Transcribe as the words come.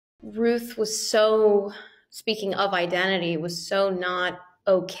Ruth was so, speaking of identity, was so not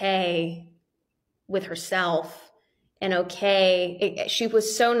okay with herself and she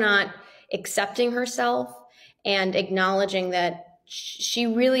was so not accepting herself and acknowledging that she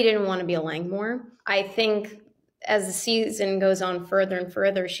really didn't want to be a Langmore. I think as the season goes on further and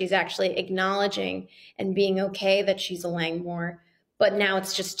further, she's actually acknowledging and being okay that she's a Langmore, but now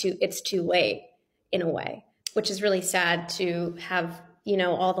it's too late in a way, which is really sad to have,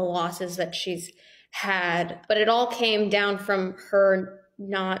 all the losses that she's had. But it all came down from her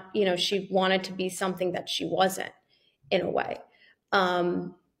not, she wanted to be something that she wasn't in a way.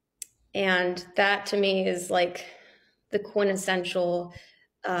 And that to me is like the quintessential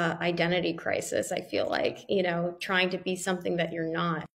identity crisis, I feel like, trying to be something that you're not.